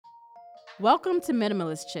Welcome to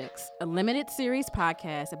Minimalist Chicks, a limited series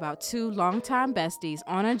podcast about two longtime besties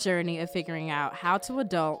on a journey of figuring out how to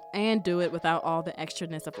adult and do it without all the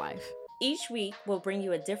extraness of life. Each week, we'll bring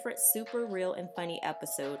you a different super real and funny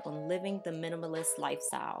episode on living the minimalist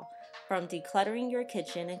lifestyle, from decluttering your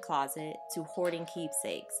kitchen and closet to hoarding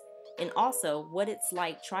keepsakes, and also what it's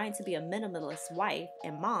like trying to be a minimalist wife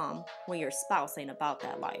and mom when your spouse ain't about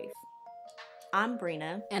that life. I'm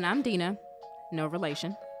Brina. And I'm Dina, no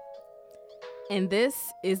relation. And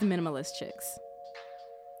this is Minimalist Chicks.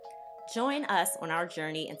 Join us on our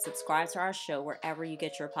journey and subscribe to our show wherever you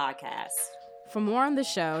get your podcasts. For more on the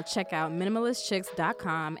show, check out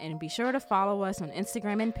minimalistchicks.com and be sure to follow us on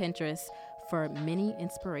Instagram and Pinterest for mini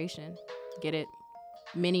inspiration. Get it?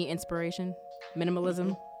 Mini inspiration?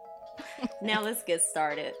 Minimalism? Now let's get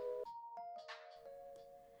started.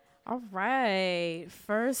 All right.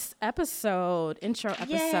 First episode, intro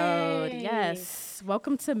episode. Yay. Yes.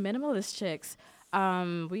 Welcome to Minimalist Chicks.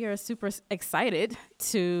 We are super excited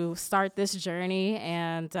to start this journey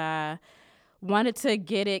and wanted to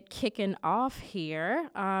get it kicking off here.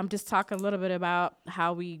 Just talk a little bit about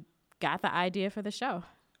how we got the idea for the show.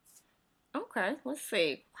 Okay, let's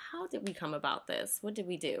see. How did we come about this? What did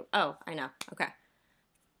we do? Oh, I know. Okay.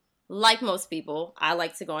 Like most people, I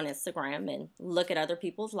like to go on Instagram and look at other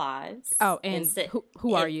people's lives. Oh, and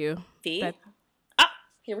who are you? Here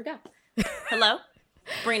we go. Hello.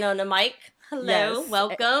 Brina on the mic. Hello. Yes.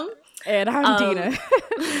 Welcome. And I'm Dina.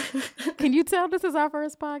 Can you tell this is our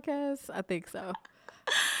first podcast? I think so.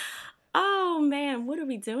 Oh, man. What are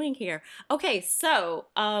we doing here? Okay, so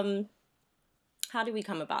how did we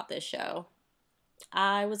come about this show?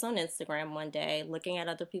 I was on Instagram one day looking at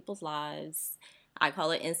other people's lives. I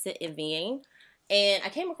call it instant envying. And I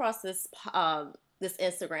came across this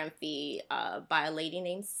Instagram feed by a lady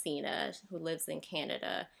named Sina who lives in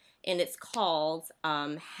Canada. And it's called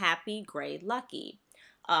Happy Gray Lucky.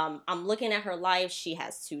 I'm looking at her life. She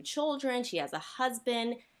has 2 children. She has a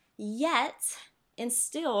husband. Yet, and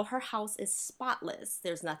still, her house is spotless.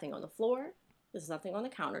 There's nothing on the floor. There's nothing on the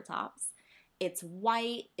countertops. It's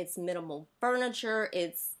white. It's minimal furniture.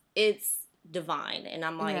 It's divine. And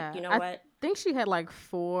I'm like, Yeah, you know I what? think she had like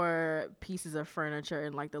 4 pieces of furniture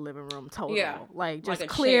in like the living room total. Yeah, Like just like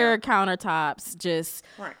a clear chair. countertops, just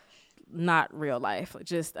Right. not real life.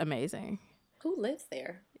 Just amazing. Who lives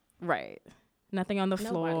there? Right. Nothing on the Nobody.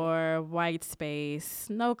 floor, white space,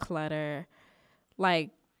 no clutter. Like,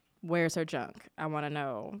 where's her junk? I want to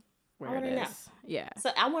know where it wanna know. is. Yeah. So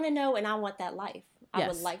I want to know, and I want that life. I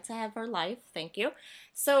Yes. would like to have her life. Thank you.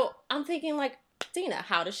 So I'm thinking, like, Dina,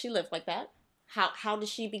 how does she live like that? How does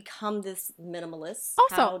she become this minimalist?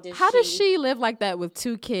 Also, how does she live like that with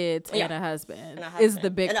 2 kids Yeah. and a husband? And a Is the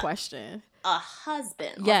husband. big And question. a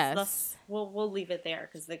husband? Yes. We'll leave it there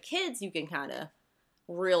because the kids you can kind of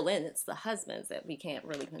reel in. It's the husbands that we can't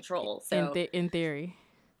really control. So In theory,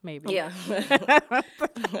 maybe. yeah.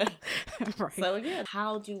 Right. So yeah,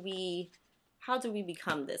 how do we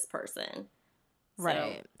become this person?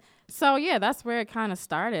 Right. So yeah, that's where it kind of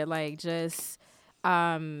started. Like just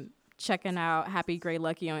checking out Happy Gray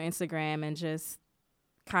Lucky on Instagram and just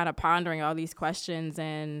kind of pondering all these questions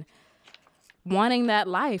and wanting that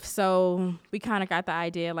life. So we kind of got the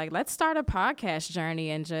idea like, let's start a podcast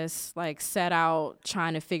journey and just like set out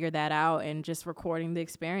trying to figure that out and just recording the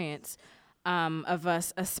experience of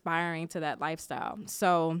us aspiring to that lifestyle.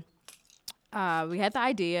 So we had the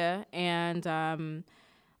idea and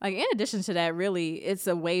like in addition to that, really, it's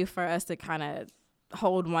a way for us to kind of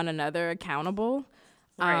hold one another accountable.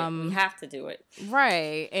 Right. We have to do it.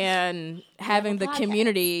 Right. And having the podcast.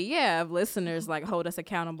 community, of listeners like hold us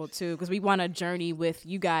accountable too, because we want to journey with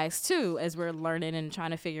you guys too as we're learning and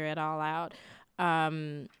trying to figure it all out.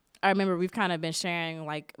 I remember we've kind of been sharing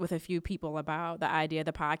like with a few people about the idea of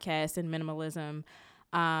the podcast and minimalism.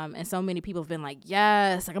 And so many people have been like,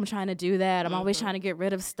 yes, like I'm trying to do that. I'm always trying to get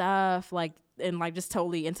rid of stuff, like, and like just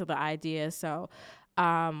totally into the idea. So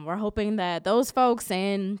we're hoping that those folks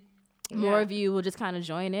and more of you will just kind of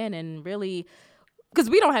join in and really, because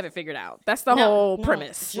we don't have it figured out. That's the whole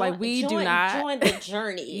premise. Like we do not join the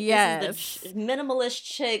journey. Yes. This is the Minimalist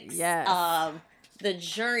Chicks. Yes. The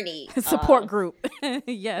journey support group.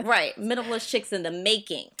 Yes. Right. Minimalist Chicks in the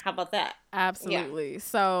making. How about that? Absolutely. Yeah.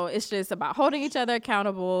 So it's just about holding each other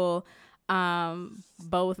accountable.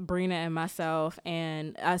 Both Brina and myself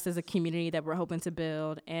and us as a community that we're hoping to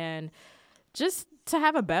build and just to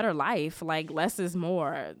have a better life. Like less is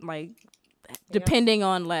more, like depending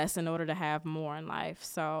on less in order to have more in life.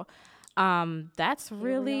 So that's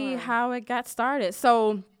really how it got started.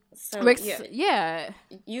 So So Yeah.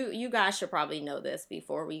 you guys should probably know this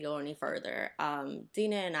before we go any further.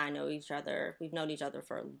 Dina and I know each other. We've known each other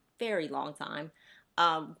for a very long time.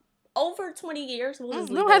 Um, over 20 years. We'll just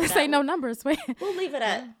We leave don't it have at to say that. no numbers. Wait. We'll leave it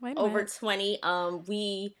at Wait a over minute.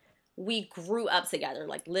 20. We grew up together,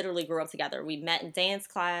 like literally grew up together. We met in dance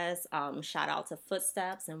class. Shout out to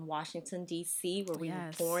Footsteps in Washington D.C., where we were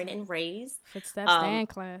Yes. born and raised. Footsteps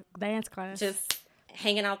dance class. Just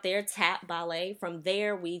hanging out there, tap, ballet. From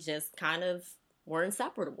there, we just kind of were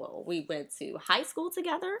inseparable. We went to high school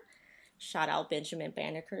together. Shout out Benjamin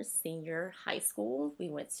Banneker Senior High School. We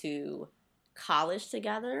went to college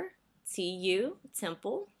together. TU,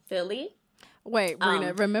 Temple, Philly. Wait,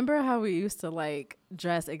 Brina, remember how we used to like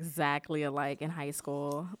dress exactly alike in high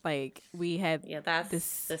school? Like we had that's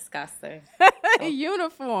this disgusting.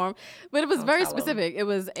 uniform, but it was very specific. It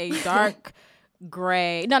was a dark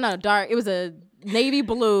gray, dark. It was a navy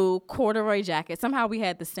blue corduroy jacket. Somehow we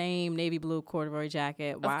had the same navy blue corduroy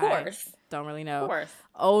jacket. Why? Of course. Don't really know. Of course.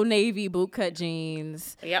 Old Navy bootcut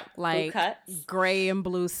jeans. Yep. Like boot cuts. gray and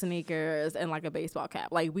blue sneakers and like a baseball cap.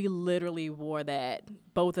 Like we literally wore that,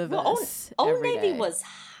 both of us. Old Navy day. Was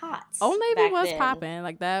hot. Old Navy was popping.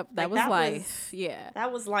 Like that was life. Yeah.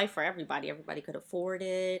 That was life for everybody. Everybody could afford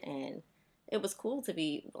it, and it was cool to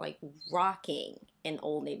be like rocking an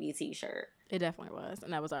Old Navy t-shirt. It definitely was,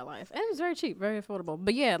 and that was our life. And it was very cheap, very affordable.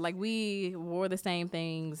 But yeah, like we wore the same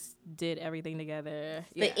things, did everything together.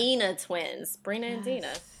 Yeah. The Ina twins, Brina and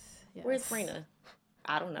Dina. Yes. Where's Brina?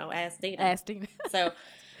 I don't know. Ask Dina. Ask Dina. So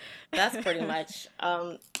that's pretty much.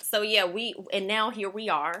 So yeah, and now here we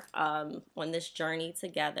are on this journey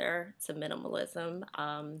together to minimalism.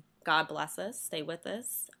 God bless us. Stay with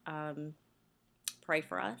us. Pray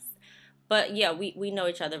for us. But yeah, we know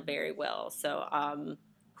each other very well. So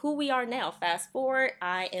who we are now. Fast forward,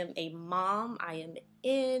 I am a mom. I am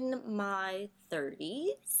in my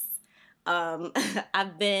 30s.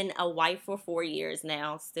 I've been a wife for 4 years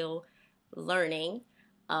now, still learning.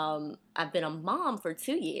 I've been a mom for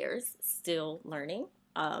 2 years, still learning.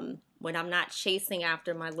 When I'm not chasing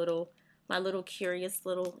after my little curious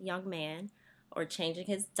little young man, or changing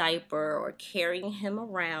his diaper, or carrying him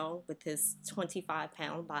around with his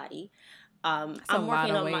 25-pound body. I'm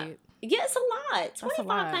working on my. Yeah, it's a lot.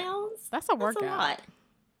 25 pounds. That's a workout. That's a lot.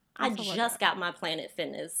 I just got my Planet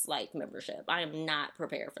Fitness membership. I am not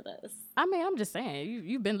prepared for this. I mean, I'm just saying,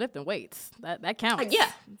 you've been lifting weights. That counts. Yeah,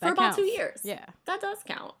 for about 2 years. Yeah, that does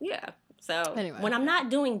count. Yeah. So anyway, when I'm not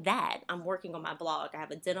doing that, I'm working on my blog. I have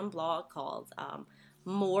a denim blog called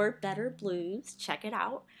More Better Blues. Check it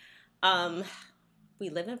out. We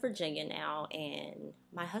live in Virginia now, and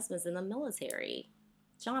my husband's in the military.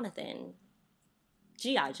 Jonathan.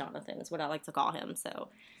 G.I. Jonathan is what I like to call him. So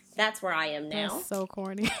that's where I am now. That's so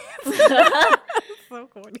corny. So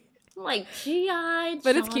corny. I'm like G.I.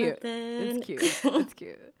 But Jonathan. it's cute. It's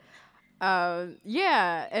cute.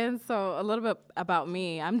 Yeah. And so a little bit about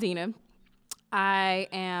me. I'm Dina. I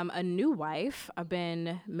am a new wife. I've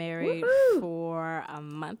been married for a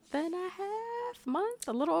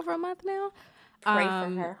little over a month now. Pray for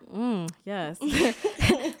her. Yes.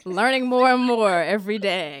 Learning more and more every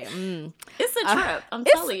day. It's a trip. I'm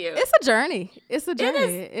telling you. It's a journey. It's a journey.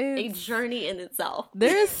 It's a journey in itself.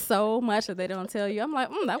 There's so much that they don't tell you. I'm like,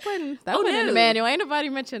 that wasn't in the manual. Ain't nobody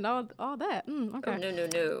mentioned all that. Okay. Oh,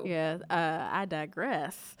 no. Yeah. I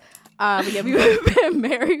digress. But yeah, we've been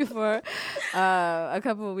married for a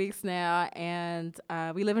couple of weeks now, and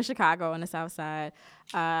we live in Chicago on the South Side.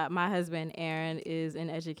 My husband, Aaron, is in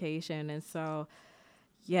education, and so,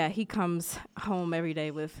 yeah, he comes home every day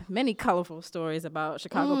with many colorful stories about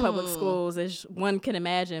Chicago public schools, as one can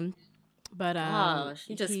imagine. But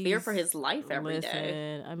you just fear for his life every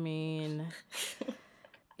day. I mean,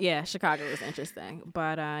 yeah, Chicago is interesting,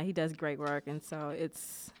 but he does great work, and so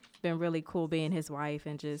it's been really cool being his wife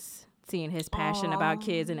and just seeing his passion about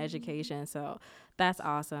kids and education. So that's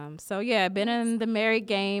awesome. So yeah, been in the married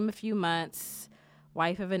game a few months,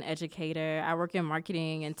 wife of an educator. I work in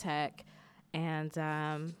marketing and tech. And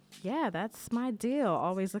yeah, that's my deal.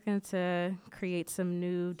 Always looking to create some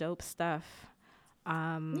new dope stuff.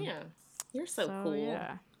 Yeah, you're so cool.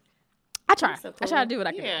 Yeah. I try. So cool. I try to do what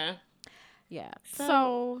I can. Yeah. Yeah.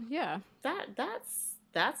 So yeah.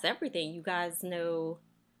 That's everything. You guys know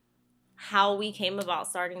how we came about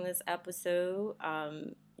starting this episode.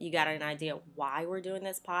 You got an idea why we're doing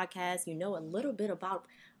this podcast. You know a little bit about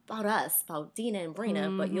us, about Dina and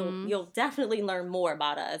Brina, but you'll definitely learn more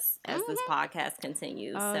about us as this podcast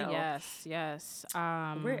continues. Oh, so yes.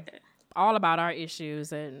 We're all about our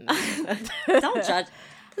issues and don't judge.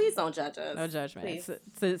 Please don't judge us. No judgment.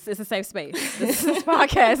 It's a safe space. This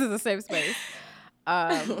podcast is a safe space.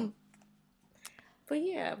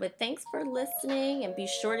 But thanks for listening, and be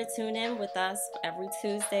sure to tune in with us every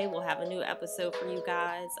Tuesday. We'll have a new episode for you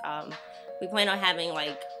guys. We plan on having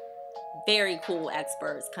like very cool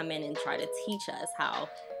experts come in and try to teach us how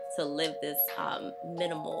to live this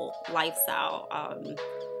minimal lifestyle.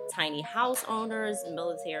 Tiny house owners,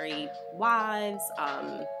 military wives,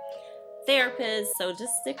 therapists. So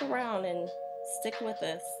just stick around and stick with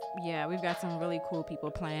us. Yeah, we've got some really cool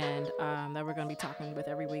people planned that we're going to be talking with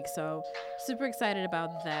every week. So super excited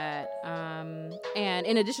about that. And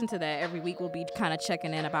in addition to that, every week we'll be kind of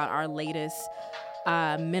checking in about our latest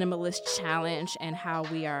minimalist challenge and how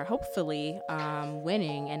we are hopefully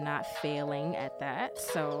winning and not failing at that.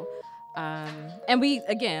 So, and we,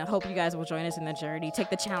 again, hope you guys will join us in the journey. Take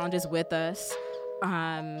the challenges with us.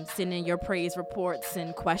 Send in your praise reports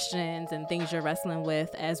and questions and things you're wrestling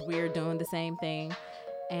with as we're doing the same thing.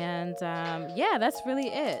 And yeah, that's really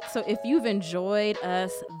it. So if you've enjoyed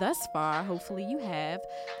us thus far, hopefully you have,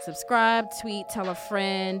 subscribe, tweet, tell a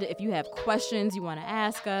friend. If you have questions you want to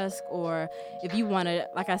ask us, or if you want to,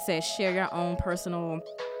 like I said, share your own personal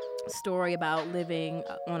story about living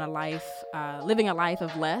a life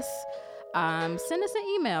of less, send us an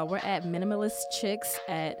email. We're at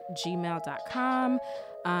minimalistchicks@gmail.com.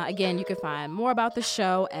 Again, you can find more about the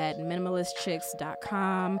show at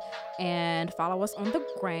minimalistchicks.com and follow us on the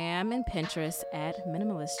gram and Pinterest at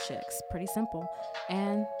minimalistchicks. Pretty simple.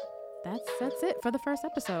 And that's it for the first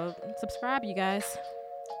episode. Subscribe, you guys.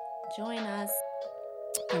 Join us.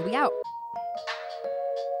 And we out.